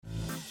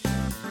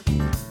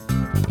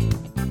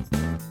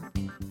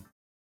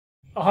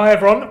Hi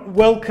everyone,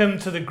 welcome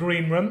to the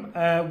Green Room.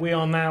 We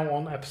are now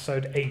on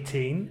episode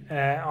 18.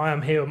 I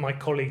am here with my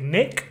colleague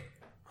Nick.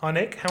 Hi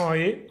Nick, how are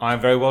you?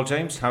 I'm very well,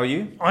 James. How are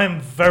you? I am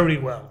very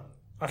well.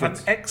 I've Good. had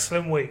an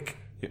excellent week.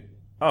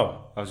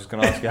 Oh, I was just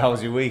going to ask you, how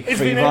was your week? It's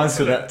But been you've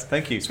answered excellent. that.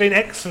 Thank you. It's been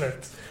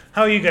excellent.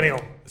 How are you getting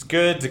on? It's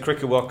good. The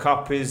Cricket World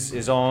Cup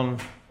is on.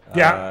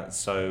 Yeah.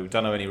 So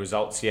don't know any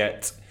results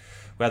yet.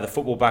 We had the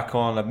football back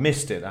on. I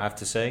missed it, I have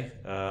to say,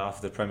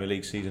 after the Premier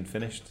League season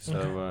finished.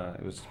 So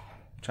it was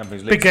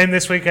Champions League. Big game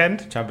this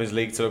weekend. Champions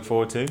League to look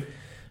forward to.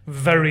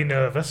 Very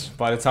nervous.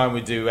 By the time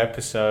we do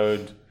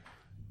episode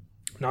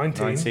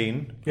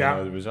 19, Yeah.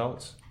 we'll know the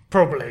results.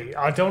 Probably.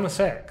 I don't want to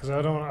say it because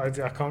I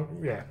can't.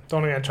 Yeah,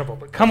 don't want to get in trouble.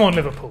 But come on,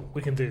 Liverpool,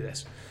 we can do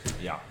this.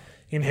 Yeah.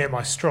 You can hear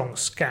my strong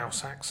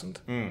Scouse accent.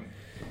 Mm.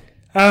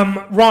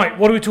 Right,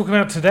 what are we talking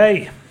about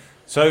today?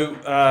 So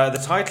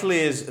the title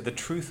is "The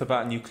Truth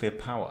About Nuclear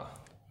Power."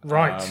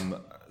 Right.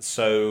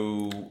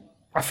 So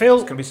I feel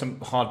it's going to be some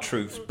hard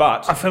truths,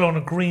 but on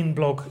a green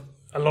blog,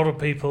 a lot of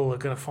people are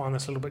going to find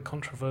this a little bit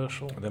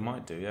controversial. they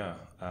might do, yeah.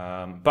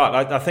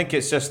 But I think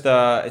it's just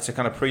it's a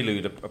kind of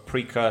prelude, a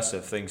precursor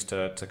of things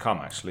to come,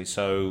 actually.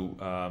 So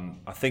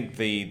I think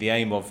the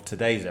aim of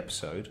today's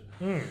episode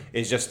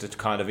is just to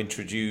kind of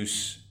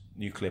introduce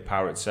nuclear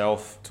power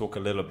itself, talk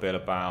a little bit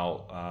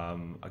about,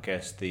 I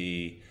guess,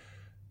 the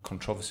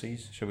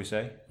controversies, shall we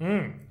say?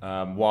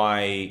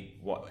 Why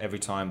every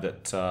time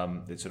that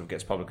it sort of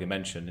gets publicly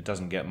mentioned, it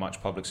doesn't get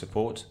much public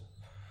support.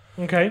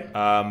 Okay.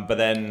 But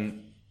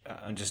then,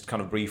 and just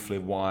kind of briefly,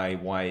 why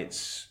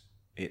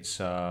it's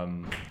a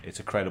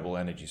credible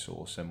energy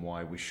source and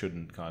why we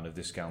shouldn't kind of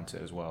discount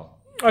it as well.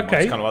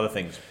 Okay. Kind of other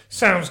things.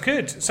 Sounds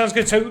good. So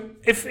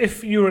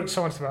if you were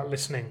excited about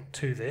listening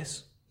to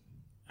this,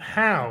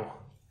 how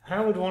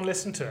would one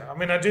listen to it? I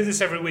mean, I do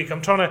this every week.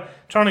 I'm trying to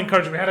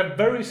encourage it. We had a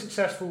very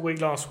successful week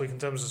last week in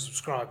terms of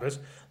subscribers.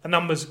 The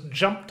numbers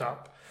jumped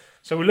up.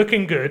 So we're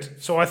looking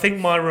good. So I think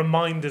my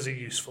reminders are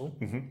useful.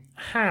 Mm-hmm.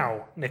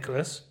 How,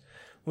 Nicholas,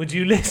 would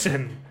you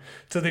listen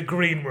to the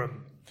Green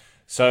Room?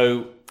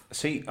 So,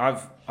 see,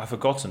 I've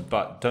forgotten,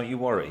 but don't you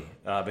worry,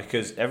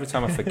 because every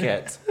time I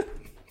forget,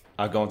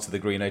 I go onto the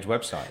Green Age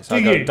website. So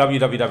I go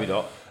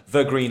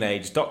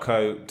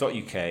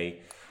www.thegreenage.co.uk.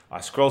 I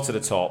scroll to the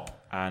top,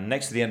 and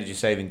next to the energy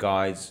saving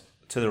guides,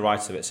 to the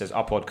right of it says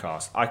our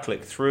podcast. I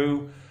click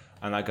through,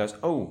 and that goes,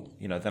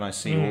 then I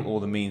see all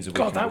the means of.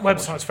 God, that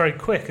website's very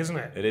quick, isn't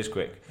it? It is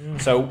quick.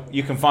 So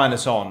you can find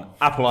us on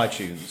Apple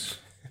iTunes,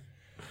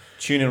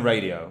 TuneIn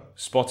Radio,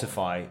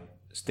 Spotify,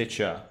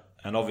 Stitcher,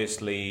 and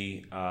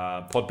obviously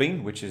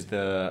Podbean, which is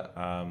the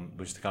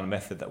kind of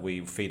method that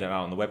we feed it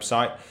out on the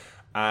website.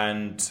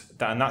 And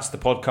that's the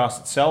podcast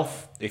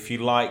itself. If you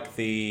like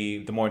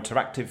the more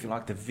interactive, if you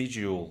like the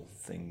visual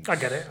things, I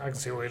get it. I can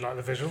see why you like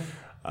the visual.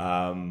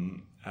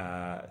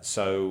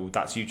 So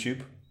that's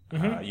YouTube.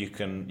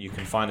 Mm-hmm. You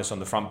can find us on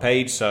the front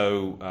page.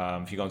 So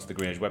if you go onto the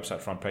Green Age website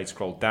front page,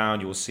 scroll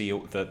down, you will see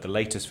the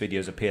latest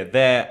videos appear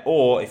there.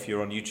 Or if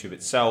you're on YouTube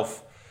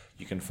itself,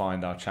 you can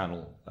find our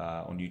channel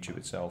on YouTube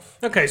itself.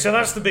 Okay, so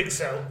that's the big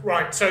sell.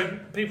 Right, so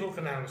people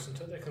can now listen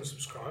to it. They can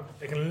subscribe.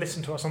 They can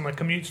listen to us on their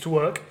commutes to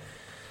work.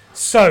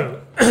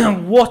 So,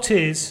 what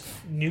is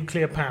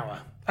nuclear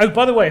power? Oh,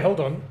 by the way, hold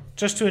on.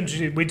 Just to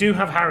introduce, we do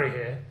have Harry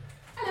here.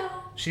 Hello.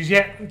 She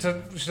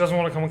doesn't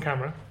want to come on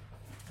camera.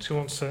 She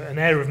wants an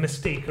air of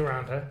mystique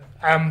around her.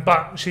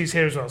 But she's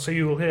here as well, so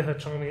you will hear her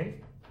chiming in.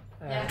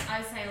 Yeah,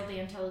 I say all the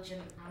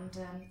intelligent and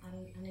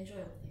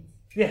enjoyable things.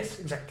 Yes,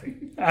 exactly.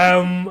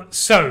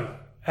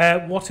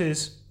 What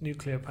is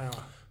nuclear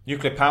power?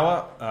 Nuclear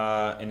power,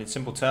 in its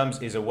simple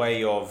terms, is a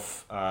way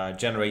of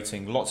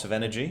generating lots of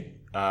energy.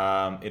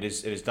 It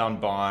is done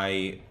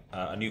by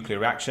a nuclear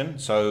reaction.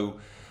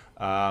 So,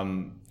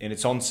 in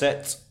its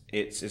onset,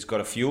 it's got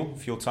a fuel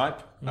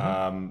type.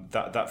 Mm-hmm.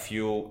 That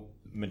fuel,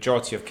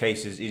 majority of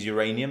cases, is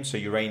uranium. So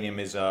uranium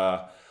is an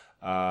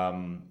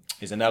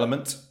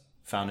element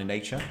found in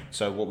nature.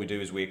 So what we do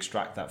is we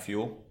extract that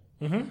fuel.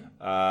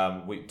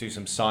 Mm-hmm. We do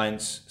some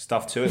science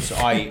stuff to it. So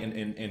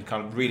in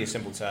kind of really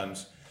simple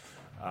terms,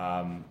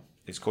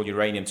 it's called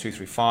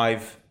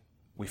uranium-235.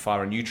 We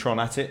fire a neutron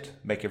at it,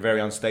 make it very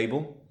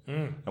unstable.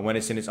 And when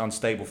it's in its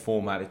unstable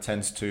format, it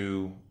tends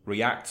to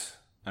react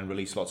and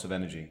release lots of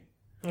energy.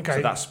 Okay.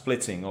 So that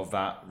splitting of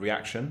that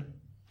reaction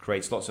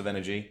creates lots of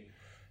energy.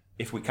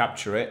 If we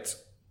capture it,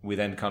 we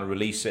then kind of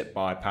release it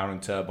by powering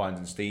turbines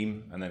and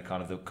steam, and then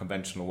kind of the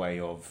conventional way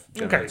of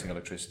generating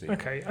electricity.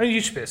 Okay. Oh,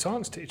 you should be a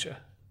science teacher.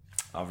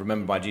 I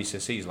remember my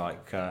GCSEs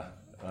like the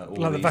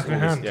back of your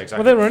hand. Yeah,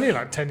 exactly. Well, they were only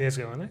like 10 years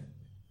ago, weren't they?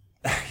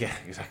 Yeah,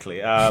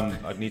 exactly.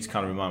 I'd need to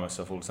kind of remind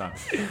myself all the time,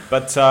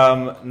 but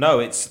no,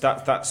 it's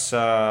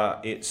so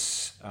it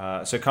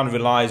kind of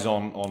relies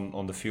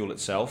on the fuel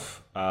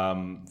itself.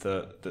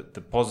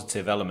 The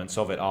positive elements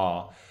of it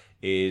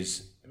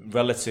is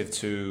relative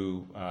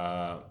to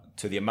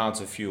the amount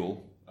of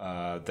fuel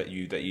that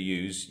you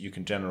use. You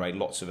can generate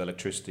lots of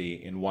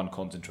electricity in one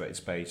concentrated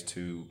space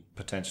to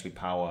potentially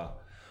power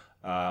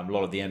a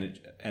lot of the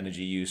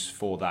energy use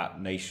for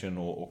that nation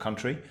or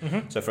country.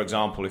 Mm-hmm. So, for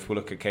example, if we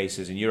look at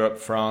cases in Europe,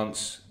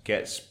 France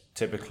gets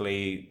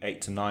typically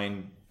 8 to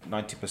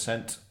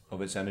 90%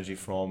 of its energy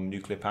from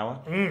nuclear power.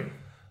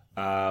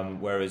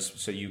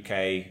 Whereas UK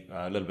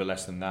a little bit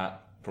less than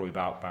that, probably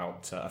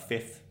about a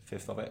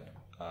fifth of it,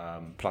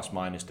 plus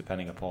minus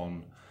depending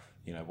upon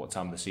what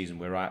time of the season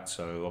we're at.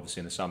 So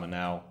obviously in the summer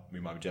now we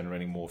might be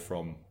generating more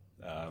from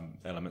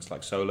elements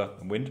like solar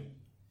and wind,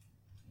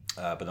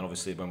 but then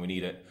obviously when we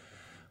need it,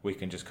 we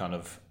can just kind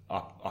of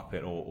up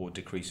it or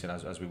decrease it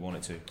as we want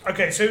it to.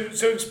 Okay,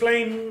 so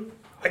explain,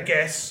 I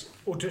guess,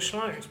 or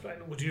shall I explain?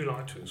 Or would you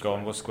like to explain? Go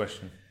on. What's the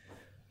question?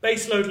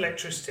 Baseload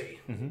electricity.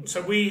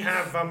 So we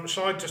have.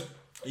 Shall I just?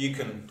 You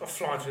can. I'll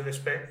fly through this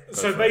bit. Go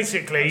So for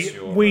basically, it. That's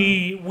your,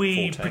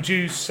 we forte.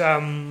 produce.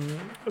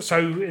 So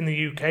in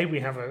the UK, we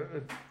have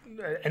a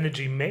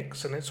energy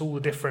mix, and it's all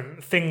the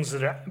different things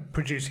that are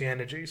producing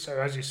energy.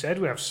 So as you said,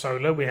 we have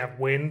solar, we have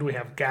wind, we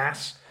have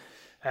gas,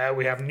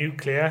 we have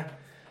nuclear.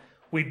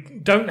 We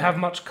don't have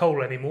much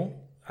coal anymore,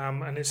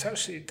 and it's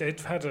actually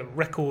they've had a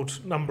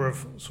record number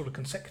of sort of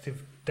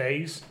consecutive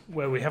days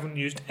where we haven't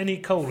used any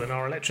coal in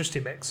our electricity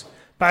mix.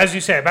 But as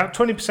you say, about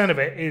 20% of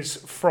it is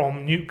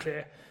from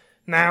nuclear.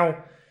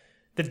 Now,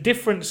 the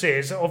difference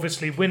is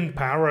obviously wind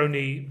power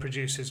only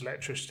produces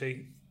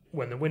electricity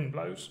when the wind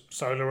blows.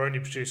 Solar only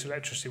produces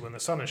electricity when the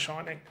sun is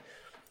shining.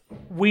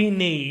 We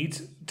need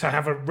to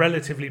have a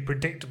relatively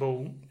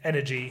predictable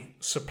energy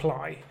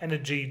supply,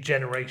 energy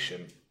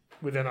generation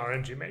within our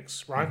energy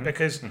mix, right?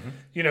 Because,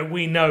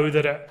 we know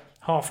that at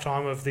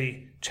halftime of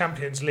the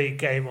Champions League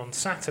game on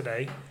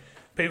Saturday,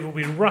 people will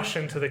be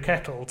rushing to the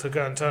kettle to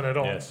go and turn it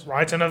on, Yes.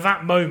 right? And at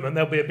that moment,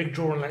 there'll be a big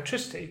draw on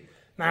electricity.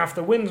 Now, if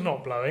the wind's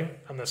not blowing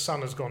and the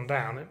sun has gone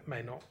down, it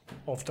may not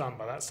have done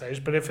by that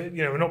stage, but if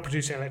we're not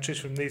producing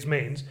electricity from these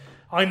means,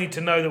 I need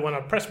to know that when I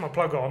press my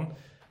plug on,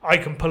 I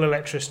can pull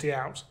electricity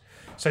out.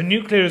 So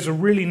nuclear is a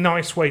really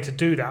nice way to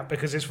do that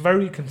because it's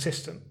very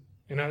consistent.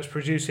 It's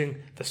producing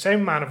the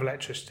same amount of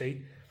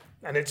electricity,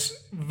 and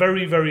it's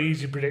very, very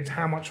easy to predict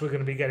how much we're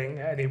going to be getting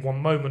at any one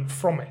moment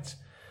from it.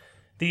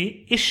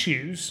 The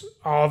issues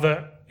are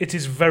that it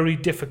is very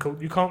difficult.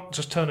 You can't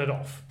just turn it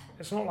off.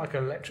 It's not like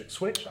an electric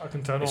switch. I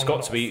can turn It's on got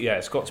and to off. be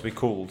it's got to be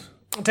cooled.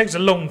 It takes a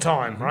long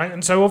time, right?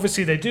 And so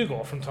obviously they do go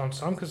off from time to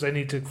time because they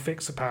need to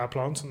fix the power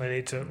plants and they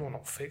need to, well,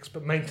 not fix,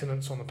 but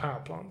maintenance on the power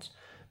plants.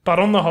 But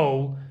on the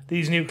whole,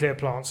 these nuclear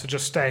plants are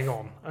just staying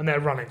on and they're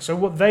running. So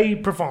what they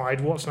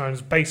provide, what's known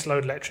as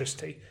baseload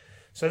electricity.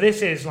 So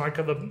this is like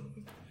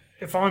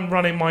if I'm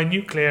running my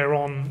nuclear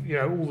on,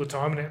 all the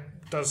time and it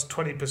does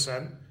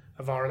 20%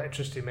 of our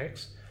electricity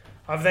mix,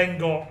 I've then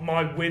got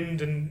my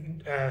wind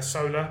and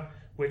solar,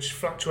 which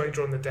fluctuate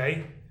during the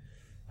day.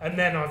 And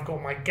then I've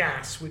got my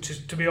gas, which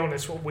is, to be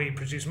honest, what we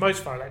produce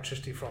most of our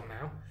electricity from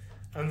now.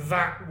 And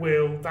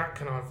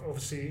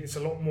obviously, it's a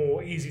lot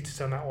more easy to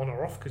turn that on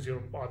or off because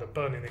you're either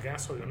burning the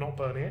gas or you're not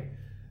burning it.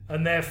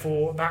 And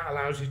therefore, that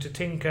allows you to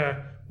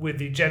tinker with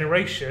the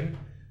generation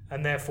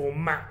and therefore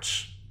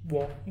match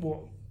what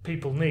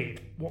people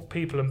need, what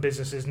people and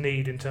businesses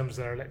need in terms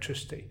of their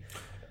electricity.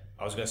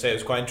 I was going to say it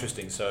was quite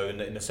interesting. So in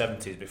the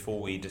 70s,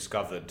 before we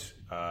discovered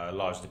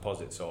large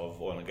deposits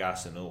of oil and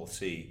gas in the North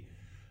Sea,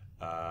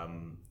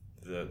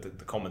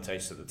 the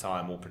commentators at the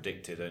time all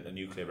predicted a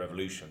nuclear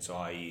revolution. So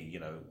i.e.,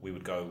 we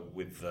would go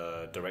with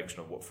the direction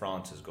of what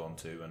France has gone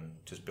to and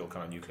just build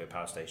kind of nuclear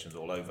power stations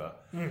all over,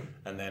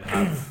 and then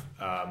have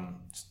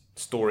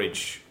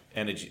storage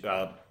energy.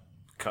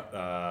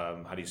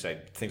 How do you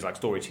say, things like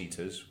storage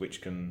heaters, which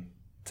can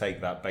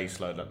take that base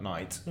load at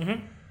night,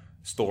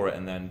 store it,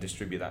 and then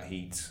distribute that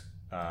heat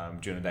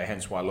during the day.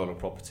 Hence why a lot of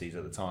properties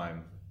at the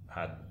time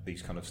had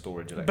these kind of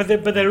storage. But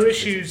there are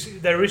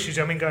issues. There are issues.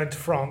 I mean, going to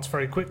France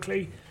very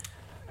quickly,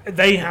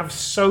 they have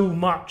so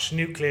much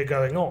nuclear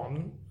going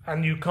on,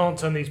 and you can't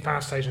turn these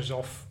power stations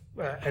off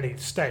at any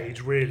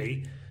stage,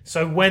 really.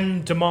 So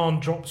when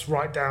demand drops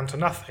right down to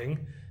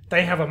nothing,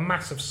 they have a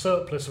massive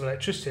surplus of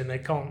electricity, and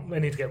they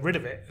need to get rid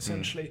of it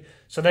essentially.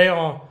 So they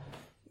are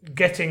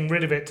getting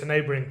rid of it to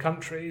neighbouring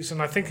countries,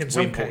 and I think in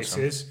some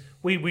cases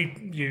we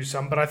use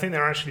some, but I think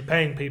they're actually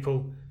paying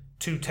people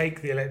to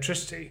take the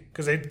electricity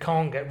because they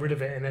can't get rid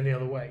of it in any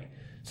other way.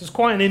 So it's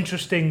quite an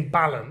interesting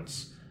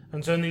balance.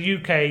 And so in the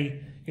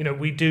UK,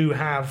 we do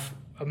have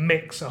a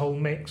whole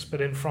mix,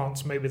 but in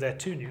France maybe they're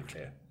too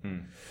nuclear.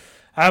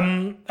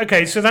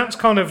 Okay, so that's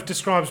kind of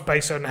describes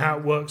baseload and how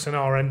it works in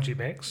our energy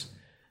mix.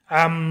 Do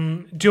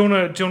you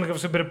want to give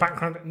us a bit of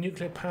background on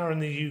nuclear power in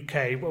the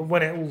UK,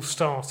 when it all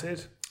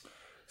started?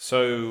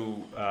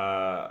 So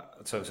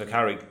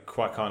Harry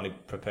quite kindly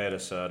prepared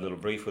us a little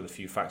brief with a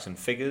few facts and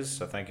figures.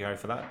 So thank you, Harry,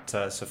 for that.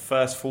 So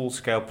first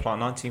full-scale plant,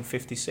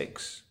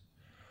 1956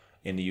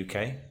 in the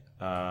UK.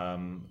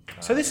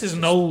 So this is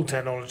an old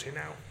technology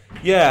now.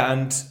 Yeah,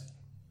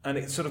 and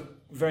it sort of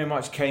very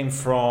much came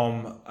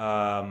from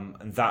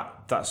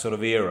that sort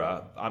of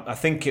era. I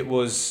think it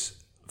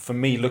was, for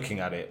me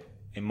looking at it,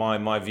 in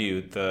my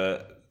view,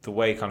 the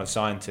way kind of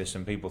scientists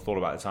and people thought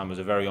about it at the time was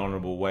a very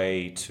honourable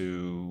way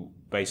to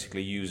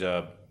basically use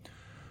a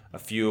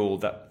fuel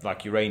that,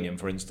 like uranium,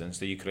 for instance,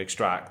 that you could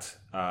extract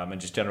and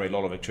just generate a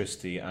lot of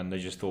electricity. And they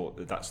just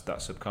thought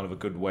that's a kind of a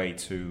good way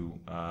to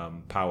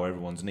power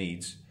everyone's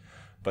needs.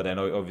 But then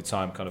over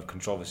time, kind of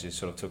controversies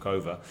sort of took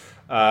over.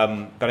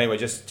 But anyway,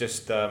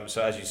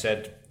 so as you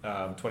said,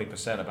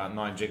 20%, about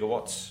 9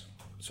 gigawatts.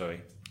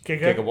 Sorry,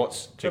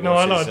 gigawatts. No,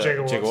 I like is,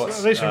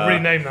 gigawatts. They should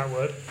rename that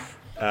word.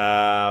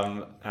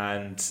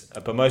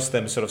 But most of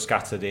them are sort of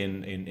scattered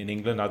in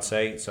England, I'd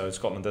say. So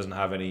Scotland doesn't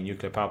have any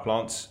nuclear power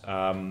plants.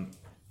 And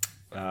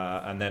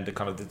then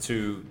the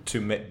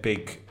two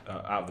big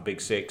out of the big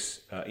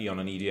six, E.ON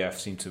and EDF,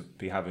 seem to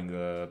be having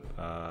the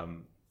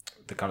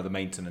kind of the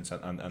maintenance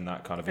and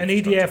that kind of. And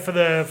EDF are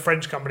the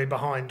French company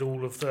behind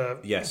all of the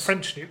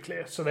French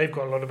nuclear, so they've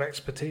got a lot of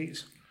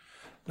expertise.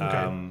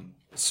 Okay.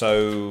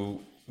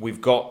 So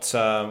we've got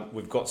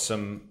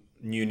some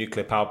new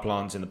nuclear power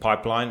plants in the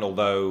pipeline.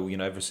 Although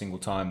every single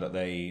time that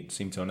they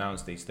seem to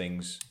announce these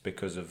things,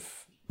 because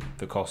of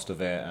the cost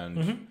of it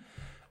and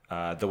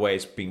the way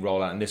it's being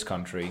rolled out in this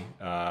country,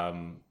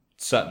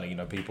 certainly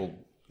people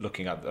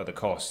looking at the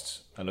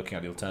costs and looking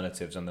at the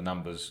alternatives and the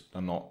numbers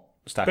are not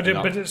stacking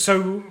up.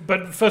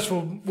 But first of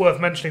all, worth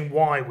mentioning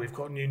why we've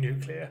got new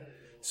nuclear.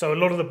 So a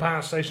lot of the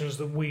power stations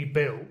that we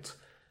built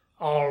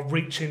are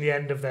reaching the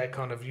end of their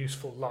kind of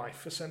useful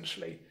life,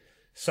 essentially.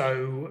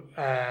 So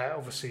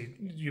obviously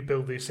you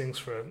build these things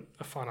for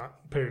a finite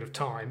period of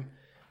time.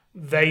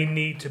 They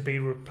need to be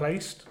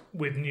replaced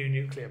with new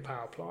nuclear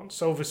power plants.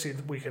 So obviously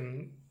we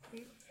can,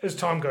 as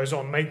time goes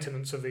on,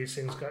 maintenance of these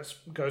things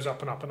goes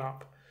up and up and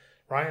up,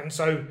 right? And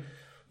so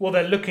what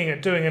they're looking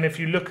at doing, and if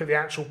you look at the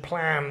actual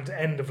planned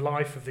end of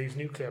life of these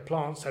nuclear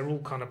plants, they're all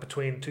kind of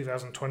between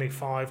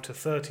 2025 to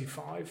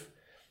 35,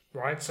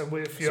 right? So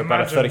if you imagine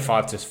about a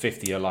 35 to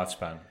 50 year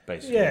lifespan,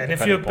 basically. Yeah, and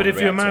if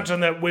you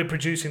imagine that we're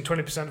producing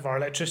 20% of our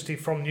electricity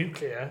from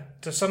nuclear,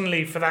 to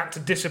suddenly for that to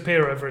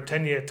disappear over a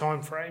 10-year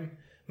time frame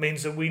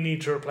means that we need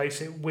to replace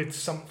it with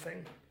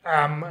something.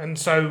 And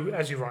so,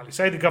 as you rightly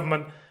say, the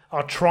government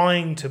are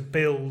trying to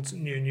build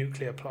new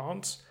nuclear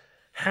plants.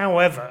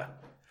 However,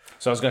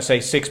 so I was going to say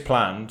 6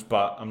 planned,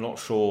 but I'm not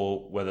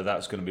sure whether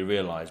that's going to be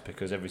realised,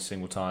 because every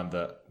single time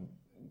that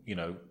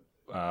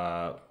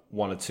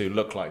one or two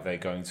look like they're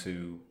going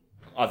to,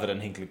 other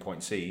than Hinkley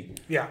Point C.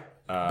 Yeah,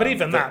 but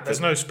even there's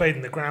no spade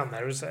in the ground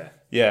there, is there?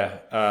 Yeah,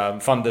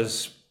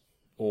 funders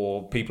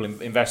or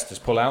investors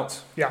pull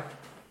out. Yeah.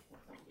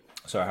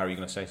 So how are you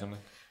going to say something?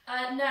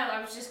 No,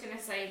 I was just going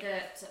to say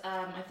that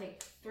I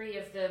think 3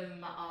 of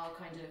them are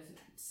kind of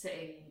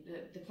sitting,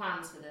 the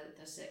plans for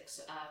the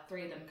 6,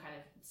 3 of them kind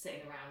of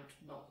sitting around,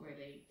 not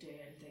really doing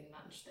anything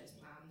much, those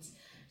plans.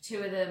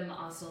 2 of them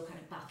are still kind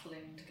of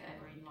battling to get a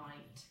green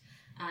light.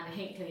 And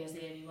Hinkley is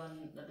the only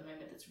one at the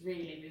moment that's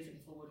really moving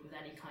forward with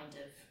any kind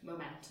of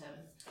momentum.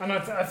 And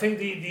I think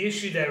the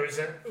issue there is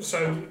that,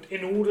 so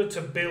in order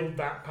to build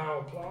that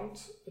power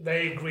plant,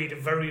 they agreed a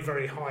very,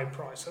 very high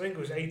price. I think it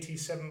was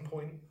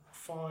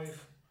 87.5.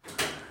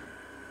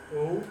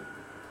 Oh.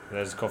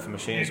 There's a coffee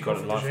machine. It's got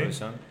a light for the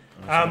sun.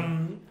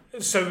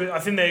 So I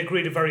think they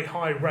agreed a very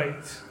high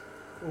rate.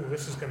 Oh,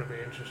 this is going to be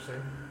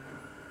interesting.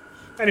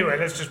 Anyway,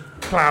 let's just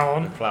plough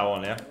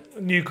on. Yeah.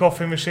 New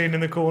coffee machine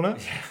in the corner.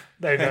 Yeah.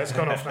 There you go. It's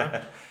gone off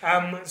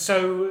now.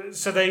 So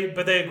they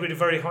agreed a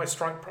very high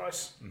strike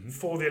price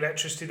for the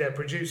electricity they're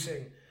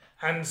producing,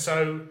 and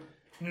so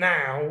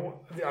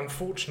now the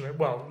unfortunate.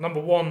 Well, number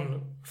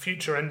one,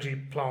 future energy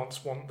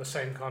plants want the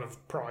same kind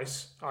of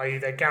price, i.e.,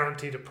 they're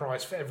guaranteed a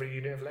price for every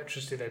unit of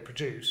electricity they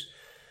produce.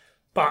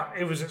 But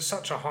it was at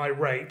such a high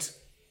rate.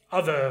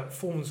 Other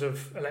forms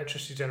of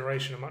electricity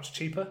generation are much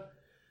cheaper,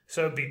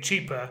 so it'd be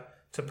cheaper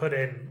to put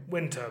in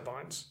wind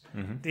turbines.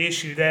 The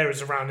issue there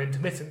is around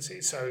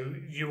intermittency, so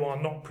you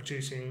are not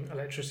producing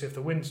electricity if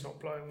the wind's not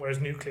blowing, whereas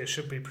nuclear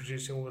should be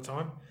producing all the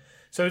time.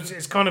 So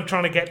it's kind of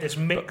trying to get this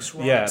mix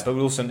right. Yeah, but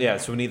we also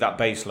so we need that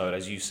base load,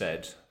 as you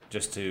said,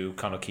 just to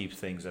kind of keep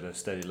things at a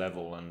steady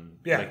level and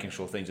making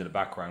sure things in the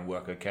background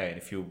work okay. And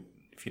if you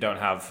don't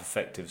have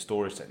effective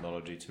storage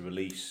technology to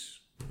release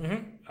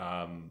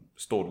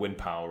stored wind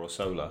power or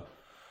solar,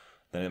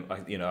 then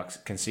I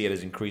can see it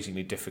as an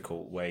increasingly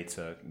difficult way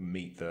to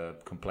meet the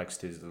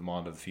complexities of the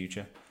demand of the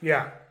future.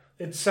 Yeah,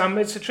 it's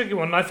a tricky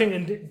one. I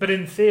think, but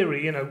in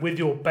theory, with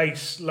your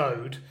base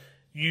load,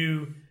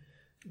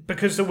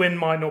 because the wind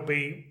might not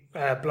be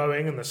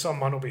blowing and the sun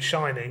might not be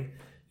shining,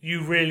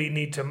 you really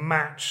need to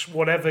match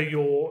whatever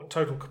your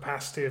total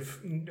capacity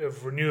of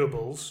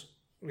renewables.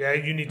 Yeah,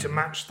 you need to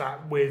match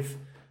that with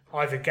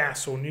either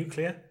gas or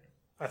nuclear.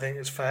 I think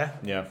it's fair.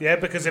 Yeah,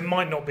 because it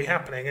might not be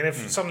happening. And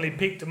if suddenly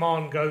peak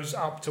demand goes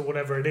up to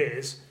whatever it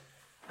is,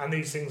 and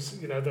these things,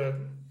 the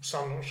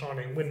sun not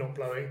shining, wind not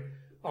blowing,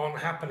 aren't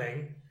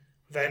happening,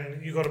 then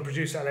you've got to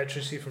produce that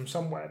electricity from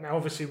somewhere. Now,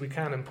 obviously, we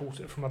can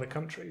import it from other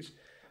countries,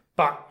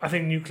 but I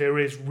think nuclear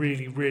is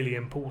really, really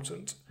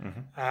important.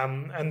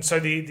 And so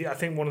I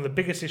think one of the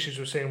biggest issues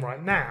we're seeing right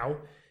now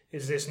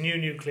is this new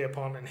nuclear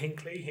plant in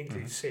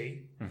Hinkley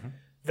C.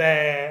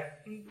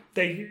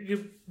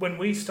 When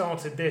we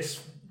started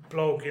this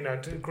blog,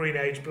 Green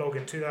Age blog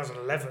in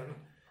 2011.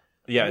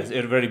 Yeah, it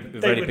had already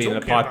been in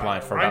the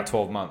pipeline for about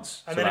 12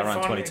 months. And then it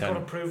finally got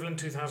approval in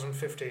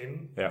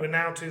 2015. Yeah. We're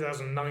now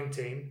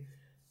 2019.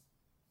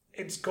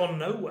 It's gone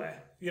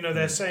nowhere. You know,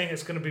 they're saying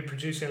it's going to be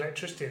producing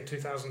electricity in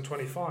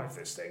 2025,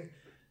 this thing,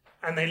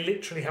 and they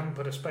literally haven't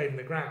put a spade in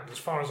the ground, as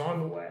far as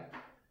I'm aware.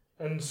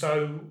 And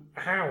so,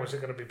 how is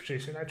it going to be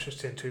producing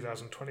electricity in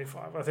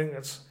 2025? I think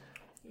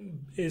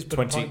is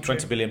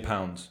 20 billion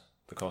pounds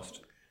the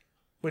cost.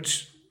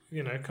 Which,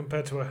 you know,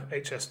 compared to a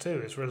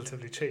HS2 is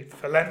relatively cheap.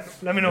 But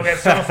let me not get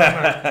started on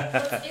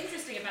that. What's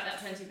interesting about that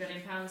 £20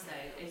 billion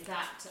though is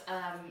that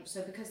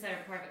so because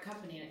they're a private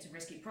company and it's a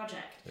risky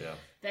project,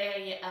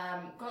 they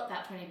got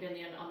that 20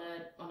 billion on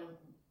a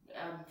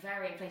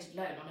very inflated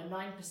loan, on a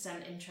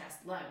 9%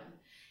 interest loan.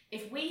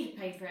 If we had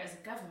paid for it as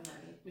a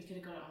government, we could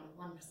have got it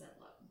on a 1%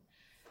 loan.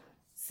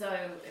 So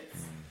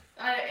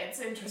it's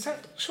interesting.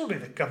 Surely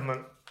the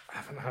government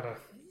haven't had a.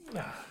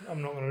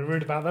 I'm not going to be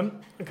rude about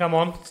them. Come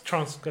on, let's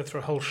try and go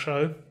through a whole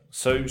show.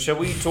 So shall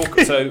we talk?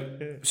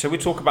 Shall we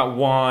talk about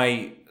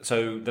why?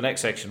 So the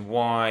next section,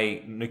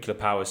 why nuclear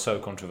power is so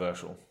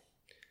controversial.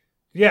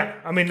 Yeah,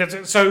 I mean,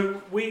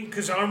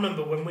 because I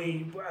remember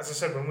when as I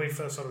said, when we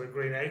first started with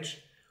Green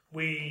Age,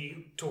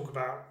 we talk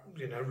about,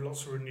 you know,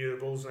 lots of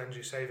renewables and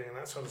energy saving and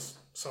that sort of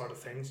side of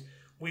things.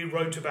 We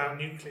wrote about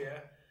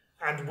nuclear,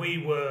 and we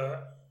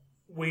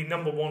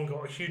number one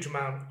got a huge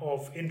amount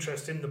of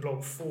interest in the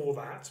blog for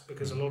that,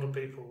 because a lot of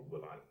people were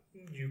like,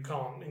 you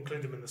can't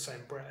include them in the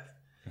same breath.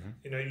 Mm-hmm.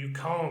 You know, you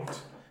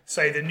can't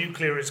say the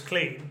nuclear is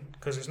clean,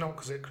 because it's not,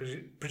 because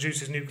it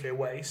produces nuclear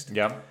waste.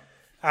 Yeah.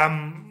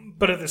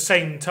 But at the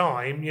same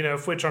time, you know,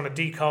 if we're trying to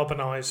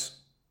decarbonise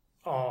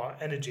our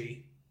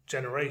energy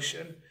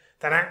generation,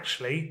 then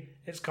actually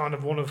it's kind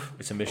of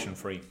it's emission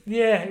free.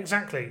 Yeah,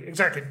 exactly.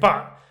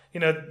 But, you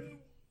know,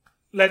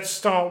 let's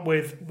start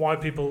with why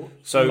people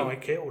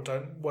like it or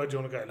don't. Where do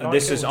you want to go? And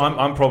this is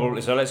I'm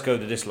probably so. Let's go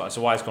to dislike.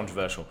 So why it's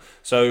controversial?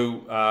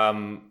 So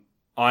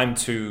I'm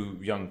too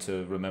young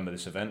to remember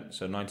this event.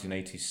 So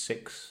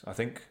 1986, I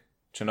think,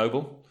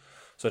 Chernobyl.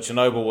 So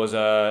Chernobyl was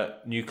a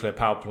nuclear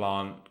power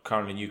plant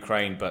currently in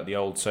Ukraine, but the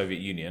old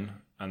Soviet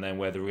Union, and then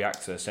where the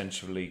reactor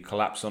essentially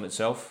collapsed on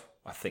itself.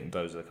 I think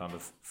those are the kind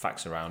of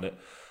facts around it.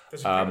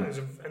 There's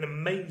an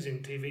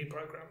amazing TV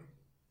program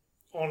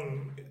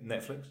on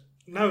Netflix.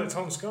 No, it's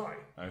on Sky.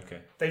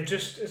 Okay. They've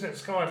just, isn't it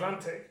Sky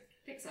Atlantic?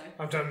 I think so.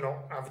 I'm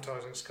not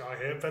advertising Sky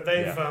here, but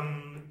they've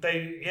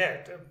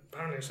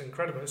apparently it's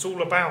incredible. It's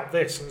all about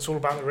this, and it's all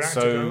about the reactor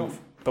going off.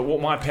 But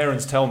what my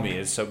parents tell me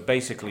is, so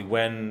basically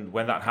when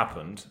that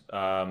happened,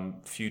 a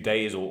few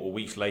days or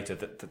weeks later,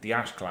 that the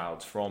ash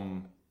clouds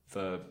from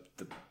the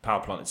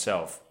power plant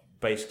itself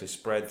basically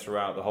spread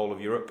throughout the whole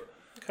of Europe.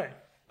 Okay.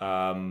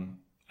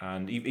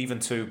 And even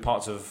to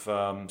parts of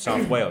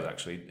South Wales,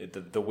 actually,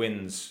 the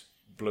winds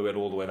blew it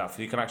all the way that.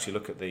 You can actually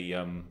look at the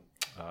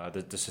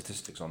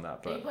statistics on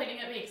that. But are you pointing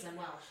at me because I'm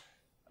Welsh?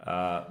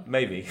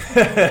 Maybe.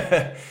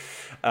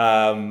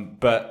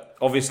 But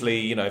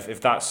obviously, you know,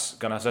 if that's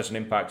going to have such an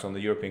impact on the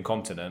European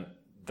continent,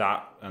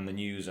 that and the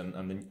news and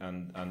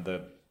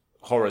the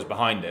horrors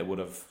behind it would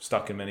have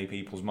stuck in many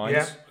people's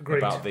minds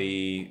about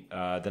the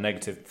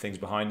negative things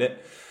behind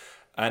it.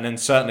 And then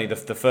certainly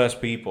the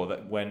first people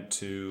that went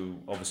to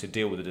obviously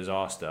deal with the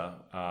disaster,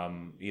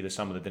 either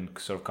some of them didn't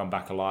sort of come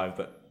back alive,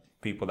 but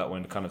people that were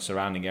in kind of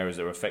surrounding areas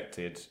that were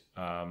affected,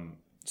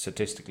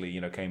 statistically, you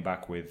know, came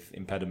back with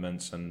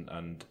impediments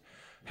and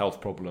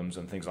health problems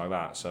and things like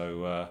that.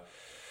 So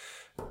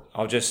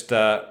I'll just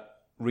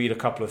read a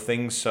couple of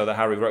things so that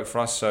Harry wrote for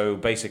us. So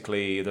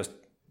basically, there's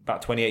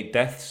about 28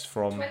 deaths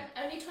from...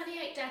 Only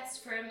 28 deaths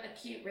from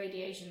acute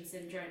radiation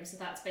syndrome, so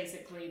that's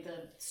basically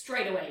the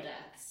straightaway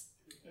deaths.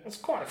 That's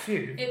quite a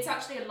few. It's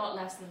actually a lot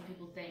less than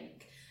people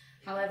think.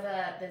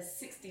 However, there's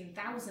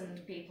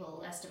 16,000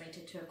 people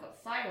estimated to have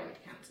got thyroid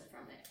cancer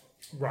from it.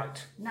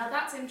 Right. Now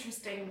that's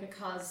interesting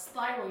because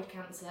thyroid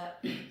cancer,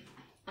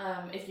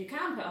 if you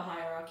can put a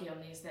hierarchy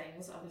on these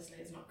things, obviously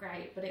it's not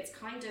great, but it's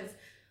kind of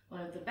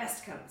one of the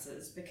best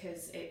cancers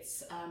because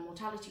its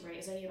mortality rate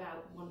is only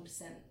about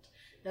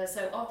 1%.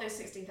 So of those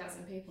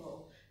 16,000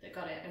 people that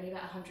got it, only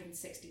about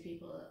 160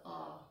 people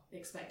are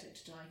expected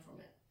to die from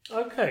it.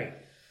 Okay.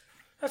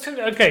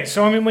 Okay,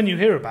 so I mean, when you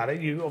hear about it,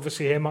 you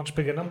obviously hear much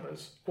bigger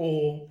numbers,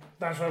 or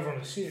that's what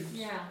everyone assumes.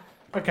 Yeah.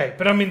 Okay,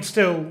 but I mean,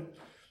 still,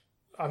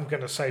 I'm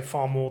going to say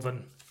far more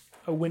than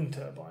a wind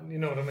turbine. You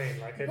know what I mean?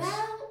 Like it's.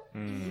 Well, yes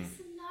and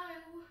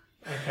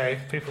no. Okay,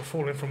 people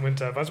falling from wind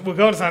turbines. We'll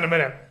go on to that in a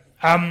minute.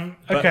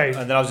 Okay.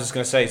 And then I was just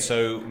going to say,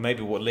 so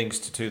maybe what links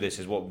to this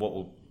is what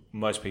will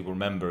most people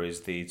remember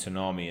is the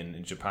tsunami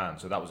in Japan.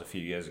 So that was a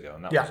few years ago,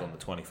 and that was on the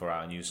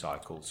 24-hour news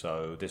cycle.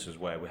 So this was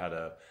where we had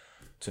a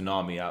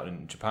tsunami out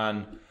in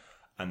Japan,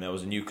 and there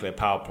was a nuclear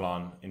power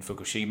plant in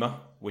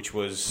Fukushima, which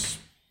was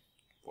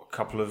a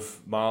couple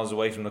of miles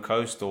away from the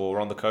coast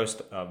or on the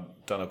coast.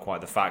 Don't know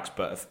quite the facts,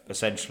 but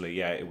essentially,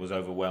 yeah, it was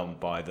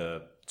overwhelmed by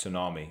the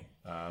tsunami.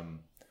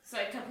 So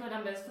a couple of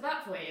numbers for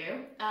that for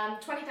you.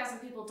 20,000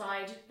 people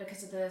died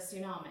because of the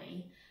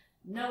tsunami.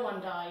 No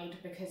one died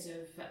because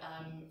of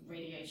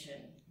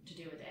radiation to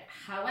do with it.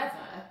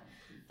 However,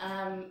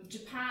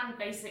 Japan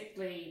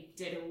basically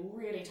did a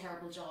really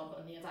terrible job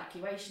on the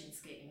evacuation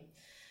scheme.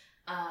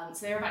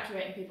 So they were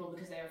evacuating people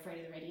because they were afraid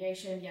of the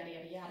radiation, yada,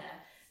 yada, yada.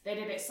 they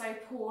did it so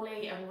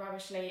poorly and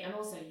rubbishly, and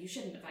also you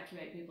shouldn't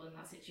evacuate people in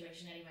that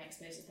situation anyway,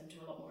 exposes them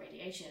to a lot more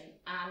radiation.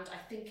 And I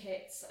think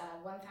it's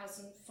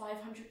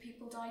 1,500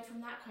 people died from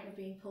that, kind of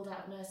being pulled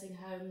out of nursing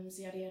homes,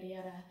 yada yada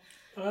yada,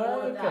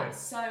 all of that.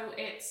 So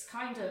it's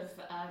kind of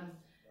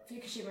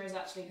Fukushima is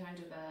actually kind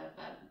of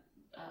a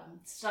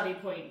study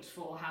point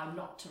for how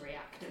not to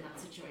react in that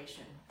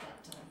situation.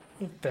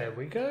 But there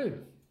we go.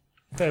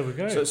 There we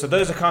go. So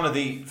those are kind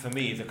of for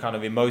me, the kind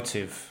of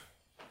emotive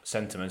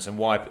sentiments and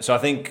why. So I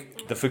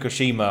think the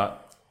Fukushima,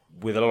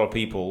 with a lot of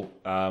people,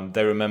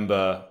 they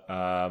remember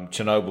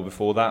Chernobyl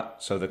before that.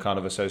 So the kind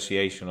of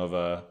association of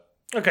a.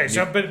 Okay,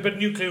 so but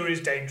nuclear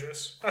is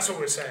dangerous. That's what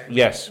we're saying.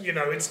 Yes. You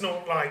know, it's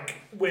not like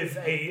with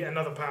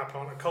another power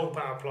plant, a coal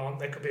power plant,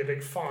 there could be a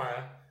big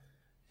fire,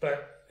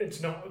 but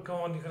it's not. Go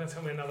on, you're going to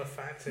tell me another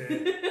fact here.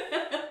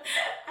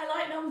 I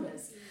like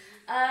numbers.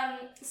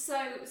 So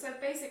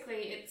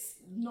basically, it's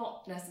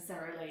not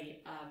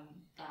necessarily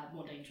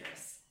more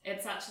dangerous.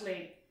 It's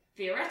actually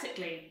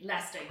theoretically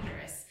less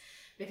dangerous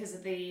because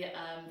of the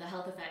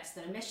health effects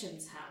that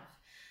emissions have.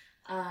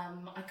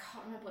 I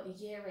can't remember what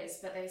the year is,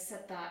 but they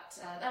said that.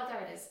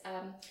 There it is.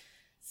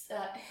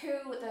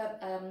 WHO,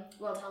 the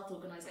World Health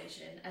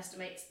Organization,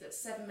 estimates that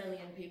 7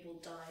 million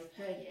people die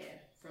per year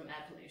from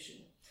air pollution.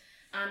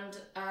 And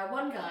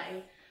one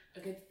guy, a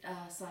good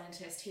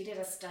scientist, he did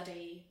a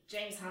study.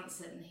 James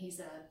Hansen, he's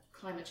a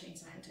climate change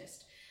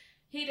scientist.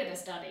 He did a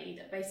study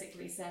that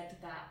basically said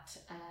that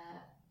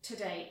to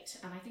date,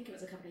 and I think it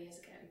was a couple of years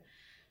ago,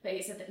 but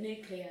he said that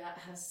nuclear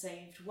has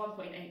saved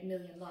 1.8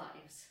 million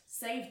lives.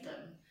 Saved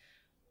them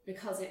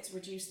because it's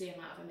reduced the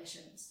amount of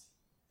emissions.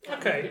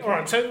 Okay, all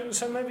right.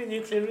 So maybe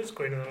nuclear is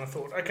greener than I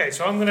thought. Okay,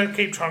 so I'm going to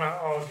keep trying to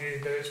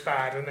argue that it's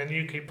bad, and then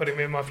you keep putting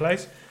me in my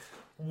place.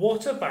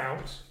 What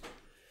about?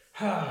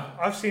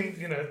 I've seen,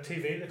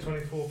 TV, the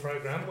 24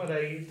 program, where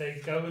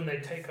they go and they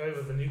take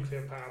over the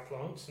nuclear power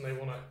plants and they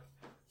want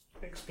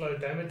to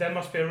explode them. There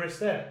must be a risk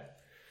there.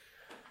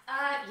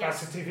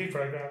 Yes. That's a TV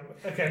program.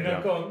 Okay,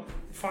 no, go on.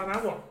 Find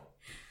that one.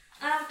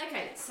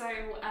 Okay, so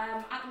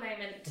at the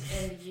moment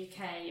in the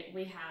UK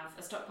we have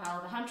a stockpile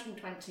of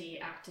 120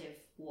 active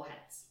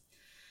warheads,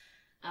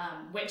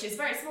 which is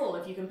very small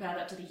if you compare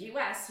that to the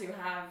US, who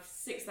have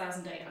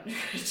 6,800.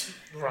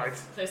 Right.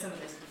 So some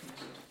of this is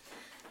commissioned.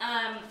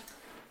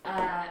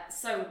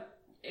 So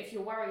if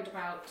you're worried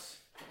about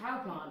the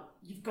power plant,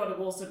 you've got to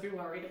also be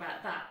worried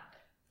about that.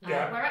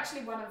 Yeah. We're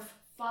actually one of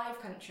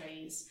 5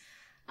 countries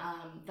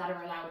that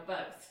are allowed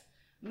both.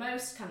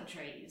 Most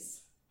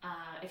countries,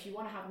 if you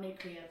want to have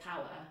nuclear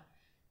power,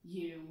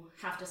 you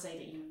have to say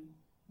that you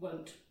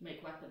won't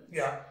make weapons.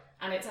 Yeah.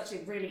 And it's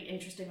actually a really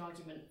interesting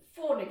argument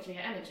for nuclear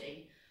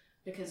energy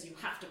because you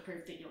have to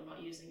prove that you're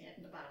not using it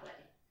in a bad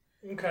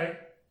way. Okay.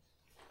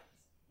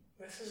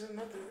 This is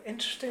another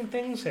interesting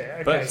things here.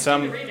 Okay. But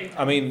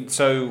I mean,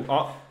 so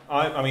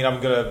I mean,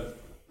 I'm gonna,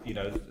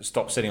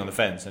 stop sitting on the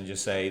fence and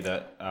just say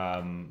that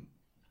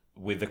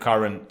with the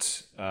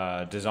current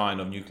design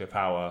of nuclear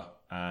power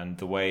and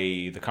the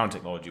way the current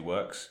technology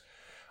works,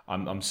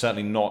 I'm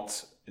certainly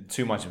not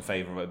too much in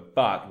favour of it.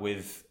 But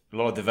with a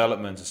lot of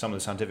development and some of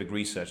the scientific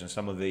research and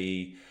some of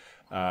the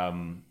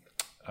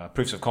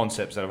proofs of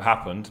concepts that have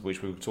happened,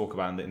 which we'll talk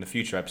about in the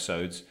future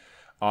episodes,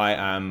 I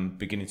am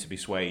beginning to be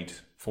swayed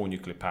for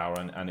nuclear power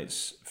and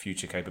its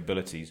future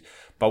capabilities.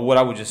 But what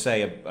I would just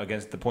say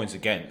against the points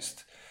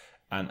against,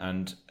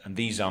 and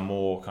these are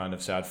more kind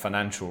of sad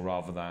financial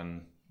rather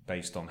than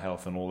based on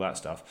health and all that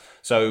stuff.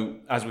 So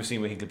as we've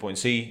seen with Hinkley Point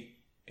C,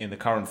 in the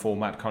current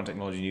format, current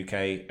technology in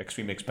UK,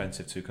 extremely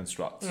expensive to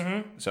construct.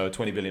 Mm-hmm. So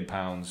 £20 billion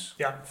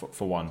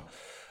for one.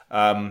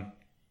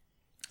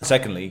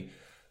 Secondly,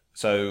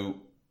 so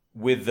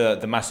with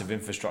the massive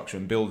infrastructure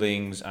and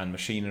buildings and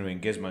machinery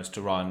and gizmos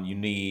to run, you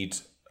need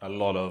a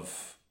lot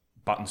of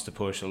buttons to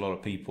push, a lot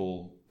of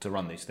people to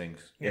run these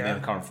things in the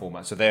current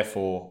format. So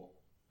therefore,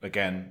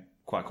 again,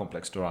 quite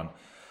complex to run.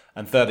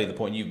 And thirdly, the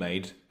point you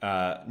made,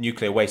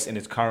 nuclear waste in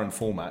its current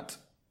format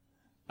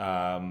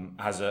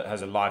has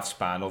a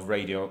lifespan of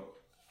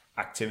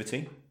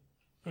radioactivity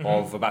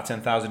of about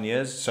 10,000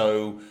 years.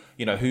 So,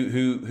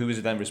 who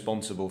is then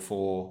responsible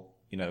for,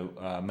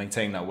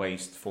 maintaining that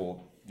waste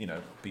for,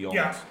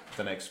 beyond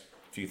the next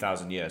few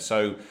thousand years?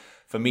 So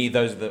for me,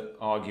 those are the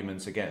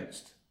arguments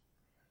against.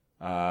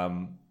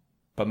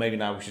 But maybe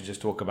now we should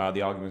just talk about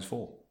the arguments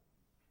for.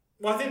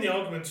 Well, I think the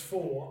arguments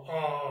for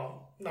are,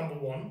 number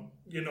one,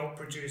 you're not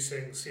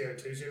producing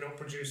CO2, so you're not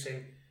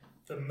producing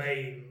the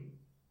main,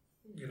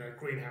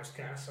 greenhouse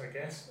gas, I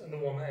guess, and the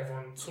one that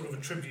everyone sort of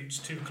attributes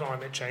to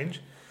climate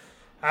change.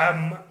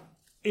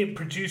 It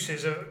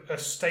produces a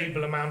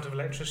stable amount of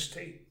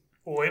electricity,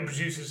 or it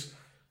produces,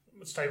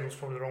 stable is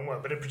probably the wrong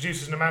word, but it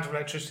produces an amount of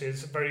electricity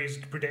that's very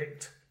easy to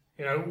predict,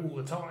 all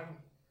the time.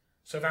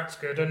 So that's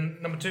good.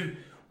 And number two,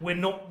 we're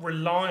not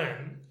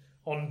reliant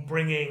on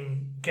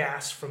bringing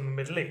gas from the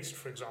Middle East,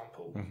 for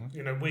example.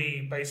 Mm-hmm.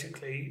 We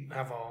basically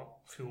have our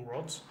fuel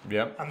rods,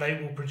 and they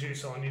will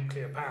produce our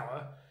nuclear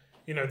power.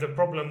 The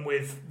problem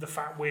with the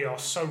fact we are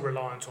so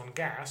reliant on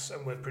gas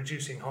and we're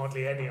producing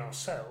hardly any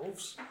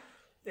ourselves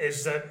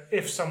is that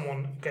if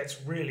someone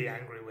gets really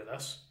angry with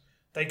us,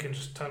 they can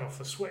just turn off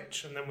the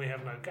switch and then we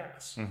have no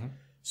gas.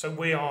 So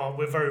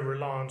we're very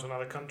reliant on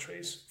other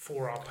countries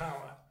for our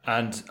power.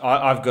 And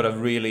I've got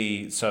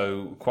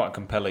quite a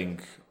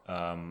compelling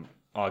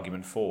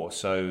argument for.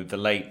 So the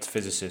late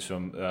physicist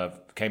from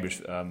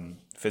Cambridge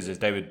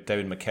physicist David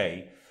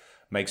McKay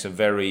makes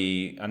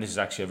and this is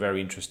actually a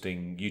very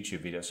interesting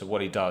YouTube video. So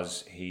what he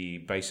does, he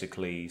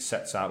basically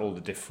sets out all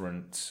the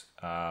different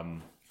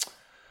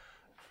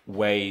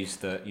ways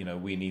that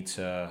we need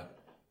to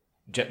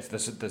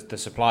the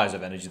suppliers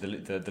of energy,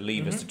 the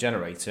levers to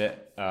generate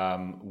it,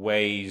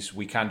 ways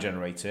we can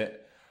generate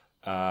it,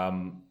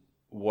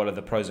 what are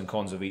the pros and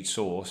cons of each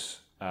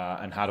source,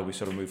 and how do we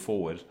sort of move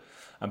forward.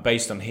 And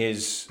based on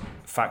his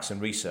facts and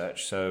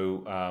research,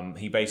 so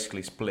he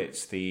basically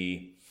splits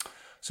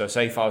so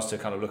say if I was to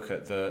kind of look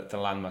at the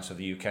landmass of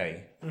the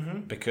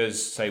UK,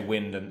 because say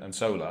wind and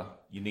solar,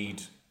 you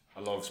need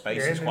a lot of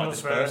space, it's quite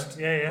dispersed,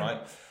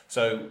 right?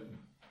 So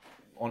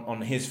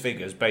on his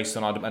figures, based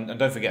on and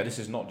don't forget, this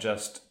is not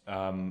just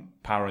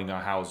powering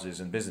our houses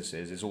and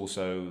businesses; it's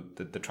also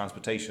the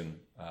transportation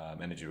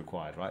energy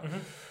required, right?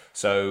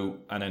 So,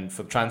 and then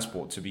for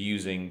transport to be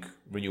using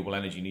renewable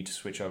energy, you need to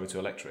switch over to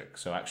electric.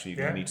 So actually,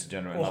 you need to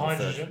generate or another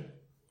hydrogen,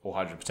 or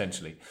hydrogen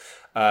potentially.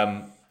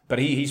 But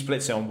he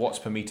splits it on watts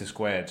per meter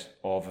squared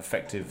of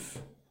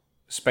effective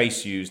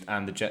space used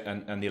and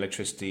the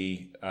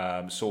electricity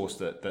source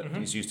that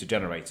is used to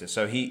generate it.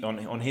 So he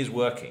on his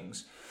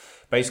workings.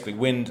 Basically,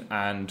 wind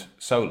and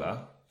solar.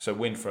 So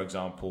wind, for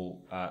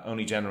example,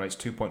 only generates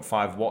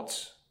 2.5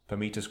 watts per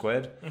meter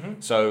squared.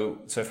 So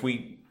if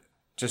we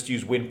just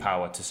use wind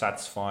power to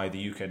satisfy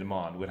the UK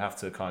demand, we'd have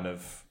to kind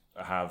of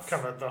have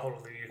cover the whole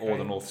of the UK or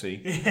the North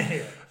Sea.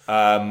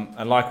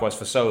 And likewise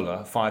for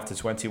solar, 5 to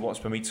 20 watts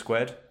per meter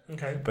squared.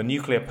 Okay. But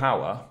nuclear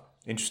power,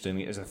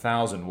 interestingly, is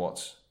 1,000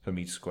 watts per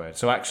meter squared.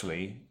 So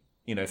actually,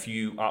 if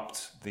you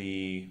upped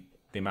the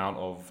amount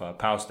of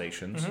power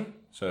stations,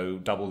 so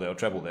doubled it or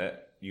trebled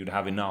it, you'd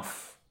have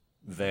enough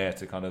there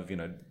to kind of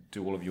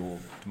do all of your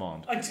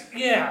demand. I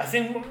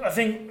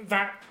think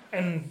that,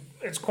 and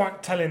it's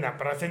quite telling that.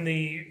 But I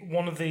think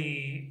one of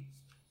the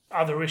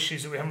other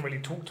issues that we haven't really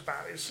talked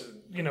about is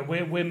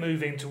we're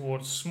moving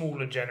towards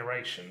smaller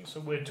generations. So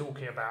we're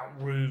talking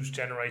about roofs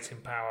generating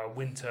power,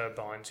 wind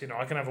turbines.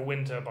 I can have a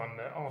wind turbine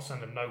at arse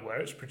end of nowhere.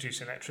 It's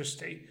producing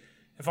electricity.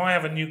 If I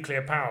have a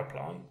nuclear power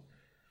plant,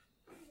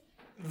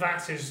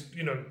 that is,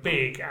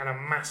 big and a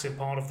massive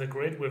part of the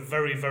grid. We're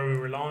very, very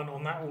reliant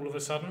on that all of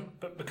a sudden.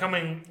 But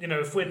becoming,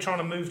 if we're trying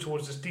to move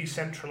towards this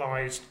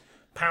decentralized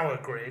power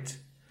grid,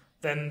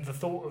 then the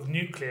thought of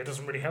nuclear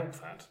doesn't really help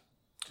that.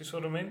 Do you see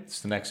what I mean?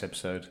 It's the next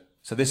episode.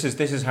 So this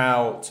is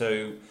how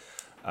to,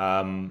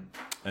 and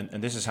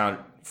this is how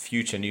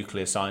future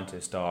nuclear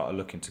scientists are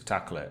looking to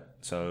tackle it.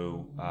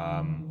 So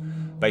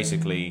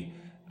basically,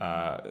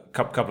 a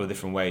couple of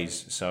different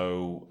ways.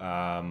 So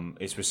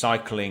it's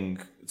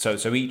recycling.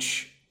 So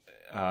each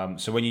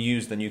so when you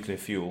use the nuclear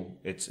fuel,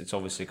 it's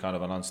obviously kind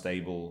of an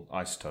unstable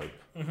isotope,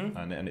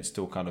 and it's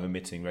still kind of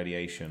emitting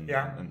radiation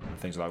and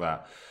things like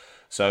that.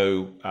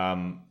 So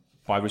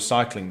by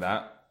recycling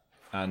that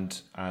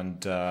and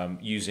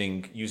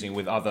using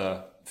with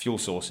other fuel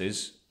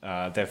sources,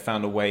 they've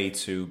found a way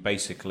to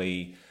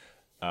basically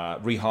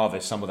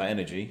reharvest some of that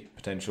energy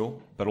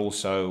potential, but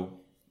also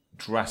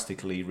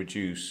drastically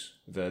reduce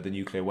the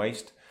nuclear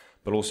waste,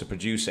 but also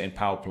produce it in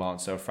power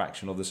plants that are a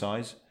fraction of the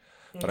size.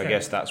 But I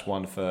guess that's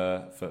one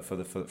for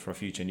a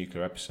future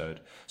nuclear episode.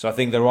 So I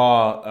think there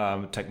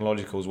are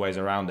technological ways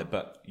around it,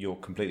 but you're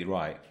completely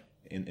right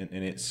in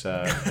its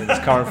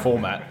current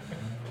format.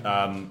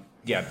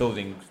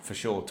 Building for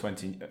sure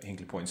 20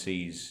 Hinkley Point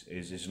Cs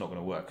is not going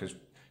to work because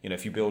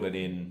if you build it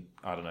in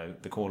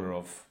the corner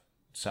of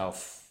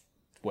South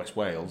West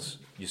Wales,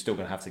 you're still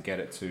going to have to get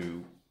it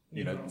to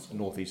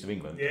northeast of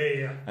England.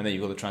 And then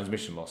you've got the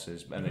transmission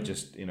losses, and it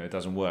just it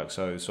doesn't work.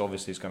 So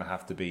obviously it's going to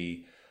have to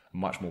be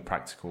much more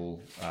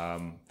practical,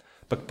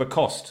 but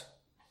cost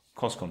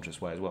conscious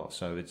way as well.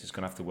 So it's just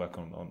going to have to work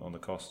on the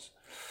costs.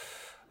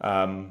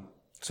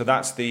 So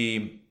that's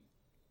the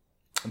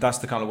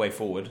kind of way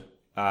forward.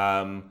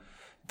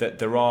 That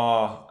there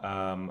are,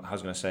 I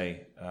was going to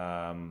say,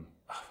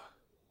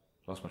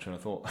 lost my train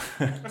of thought.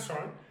 That's all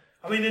right.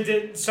 I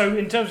mean, so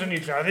in terms of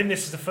nuclear, I think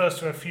this is the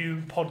first of a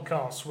few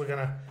podcasts we're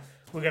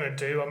gonna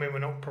do. I mean, we're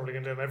not probably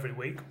going to do them every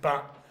week,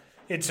 but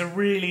it's a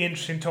really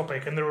interesting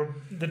topic, and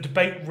the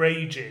debate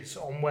rages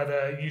on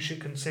whether you should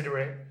consider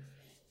it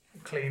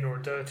clean or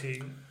a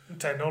dirty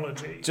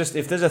technology. Just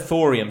if there's a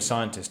thorium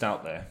scientist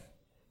out there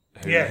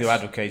who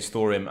advocates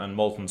thorium and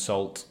molten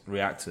salt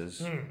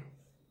reactors,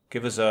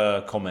 give us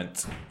a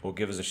comment or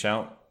give us a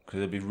shout, because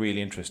it'd be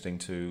really interesting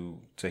to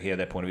hear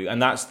their point of view.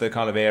 And that's the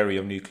kind of area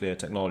of nuclear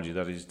technology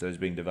that is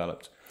being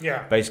developed.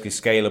 Yeah. Basically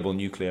scalable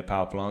nuclear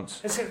power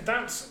plants.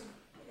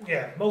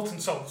 Molten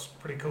salt's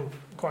pretty cool,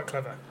 quite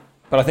clever.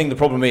 But I think the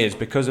problem is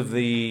because of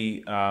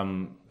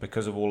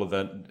all of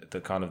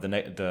the kind of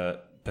the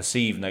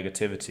perceived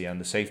negativity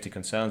and the safety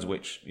concerns,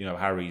 which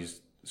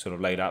Harry's sort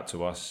of laid out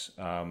to us,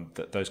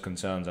 that those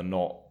concerns are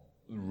not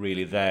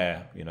really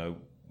there.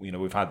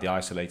 We've had the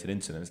isolated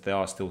incidents. They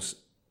are still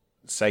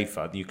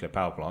safer. Nuclear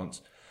power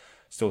plants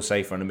still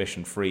safer and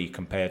emission-free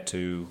compared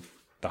to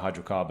the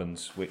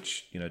hydrocarbons,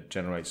 which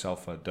generate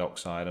sulfur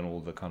dioxide and all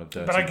the kind of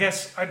dirty. But I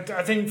guess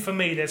I think for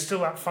me there's still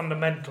that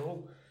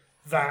fundamental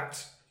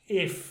that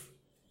if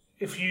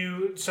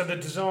the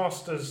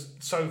disasters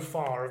so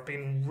far have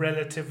been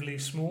relatively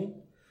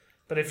small,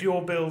 but if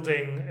you're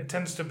building, it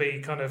tends to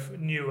be kind of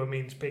newer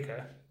means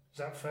bigger. Is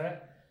that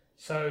fair?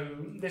 So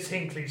this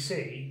Hinkley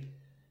C,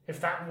 if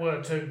that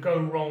were to go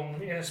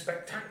wrong in a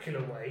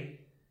spectacular way,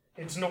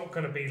 it's not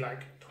going to be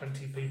like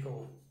 20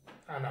 people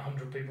and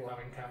 100 people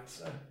having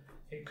cancer.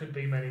 It could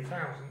be many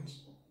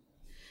thousands.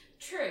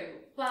 True,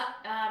 but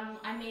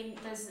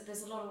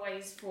there's a lot of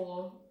ways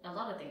for a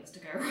lot of things to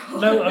go wrong.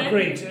 No,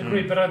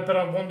 agreed. But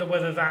I wonder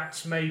whether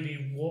that's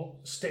maybe what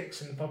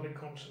sticks in the public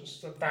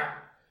conscience.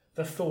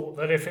 The thought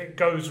that if it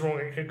goes wrong,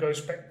 it could go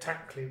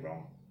spectacularly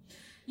wrong.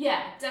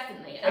 Yeah,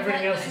 definitely.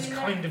 Everything else is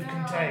kind of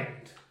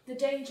contained. The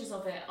dangers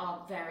of it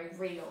are very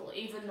real,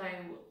 even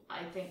though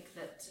I think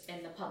that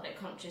in the public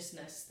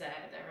consciousness there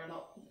are a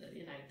lot,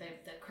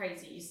 they're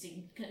crazy. You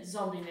see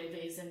zombie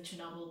movies in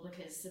Chernobyl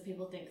because the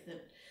people think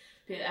that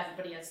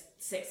everybody has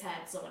 6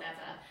 heads or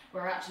whatever,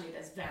 where actually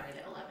there's very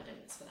little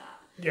evidence for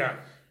that. Yeah.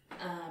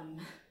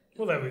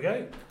 Well, there we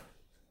go.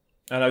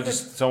 And I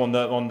just so on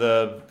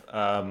the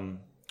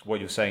what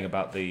you're saying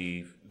about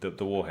the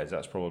warheads,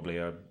 that's probably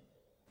a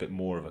bit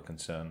more of a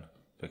concern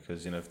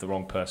because if the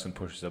wrong person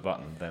pushes a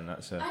button, then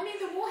that's a. I mean,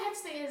 the warheads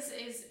thing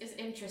is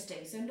interesting.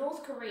 So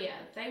North Korea,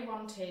 they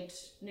wanted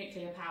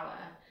nuclear power,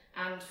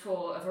 and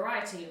for a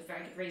variety of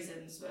very good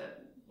reasons,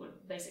 were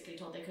basically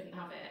told they couldn't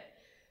have it.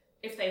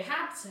 If they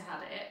had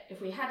had it,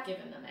 if we had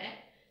given them it,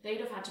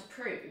 they'd have had to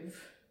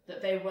prove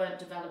that they weren't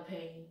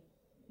developing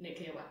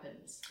nuclear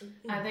weapons.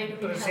 And they'd have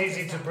been But it's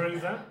easy to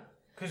prove that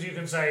because you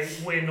can say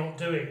we're not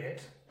doing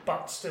it,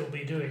 but still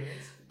be doing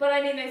it. But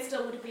I mean, they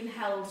still would have been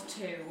held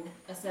to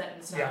a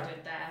certain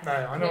standard there. No,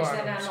 I know. Which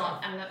they're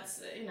not, and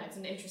that's it's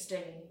an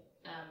interesting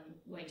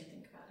way to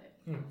think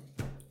about it.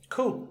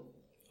 Cool.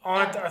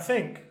 I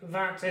think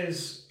that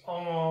is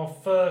our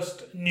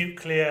first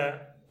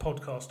nuclear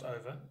podcast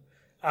over.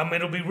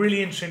 It'll be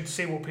really interesting to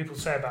see what people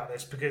say about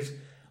this because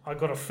I've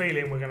got a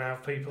feeling we're going to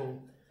have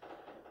people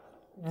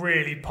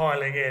really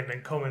piling in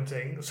and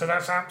commenting. So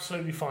that's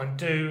absolutely fine.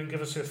 Do and give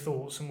us your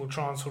thoughts, and we'll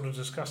try and sort of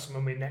discuss them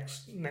when we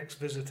next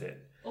visit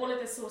it. All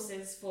of the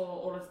sources for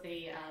all of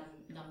the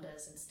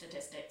numbers and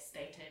statistics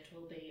stated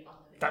will be on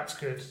the video. That's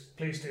good.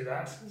 Please do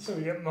that, so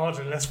we get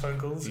marginally less phone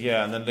calls.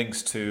 Yeah, and then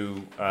links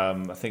to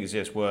I think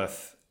it's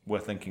worth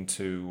linking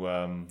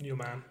to Your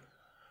man.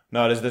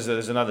 No,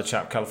 there's another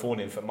chap,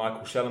 Californian, for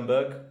Michael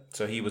Schellenberg.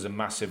 So he was a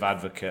massive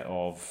advocate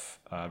of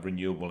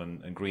renewable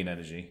and green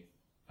energy,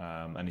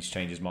 and he's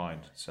changed his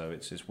mind. So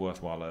it's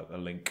worthwhile a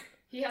link.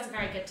 He has a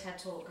very good TED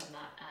talk on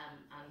that,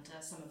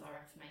 and some of our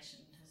information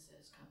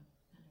has come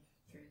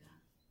through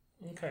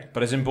that. Okay.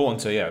 But it's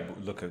important to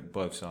look at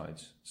both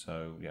sides.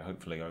 So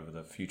hopefully over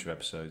the future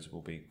episodes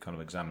we'll be kind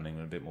of examining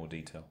in a bit more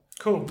detail.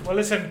 Cool. Well,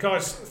 listen,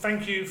 guys,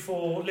 thank you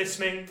for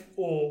listening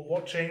or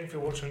watching. If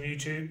you're watching on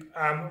YouTube,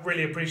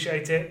 really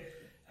appreciate it,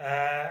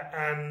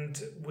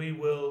 and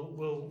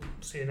we'll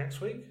see you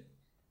next week.